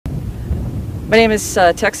My name is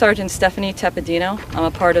Tech Sergeant Stephanie Tepedino. I'm a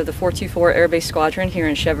part of the 424 Air Base Squadron here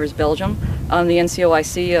in Chièvres, Belgium. I'm the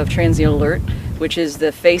NCOIC of Transient Alert, which is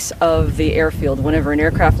the face of the airfield. Whenever an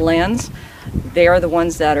aircraft lands, they are the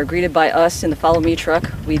ones that are greeted by us in the Follow Me truck.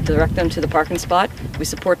 We direct them to the parking spot, we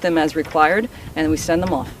support them as required, and we send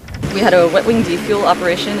them off. We had a wet wing defuel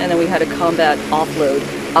operation, and then we had a combat offload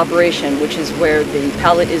operation, which is where the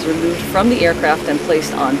pallet is removed from the aircraft and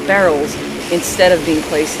placed on barrels instead of being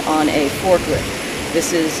placed on a forklift.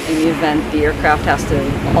 This is in the event the aircraft has to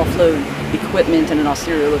offload equipment in an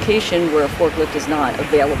austere location where a forklift is not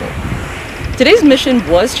available. Today's mission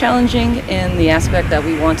was challenging in the aspect that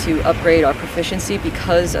we want to upgrade our proficiency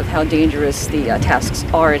because of how dangerous the tasks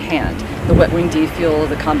are at hand. The wet wing defuel,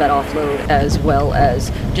 the combat offload, as well as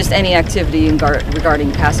just any activity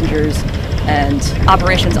regarding passengers and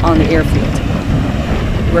operations on the airfield.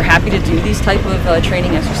 We're happy to do these type of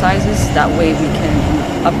training exercises. That way we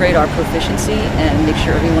can upgrade our proficiency and make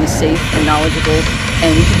sure everyone is safe and knowledgeable,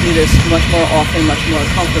 and we can do this much more often, much more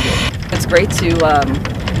comfortable. It's great to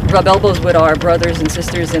rub elbows with our brothers and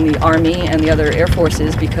sisters in the Army and the other Air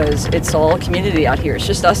Forces because it's all community out here. It's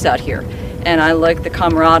just us out here. And I like the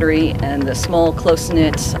camaraderie and the small,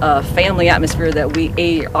 close-knit family atmosphere that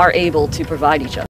we are able to provide each other.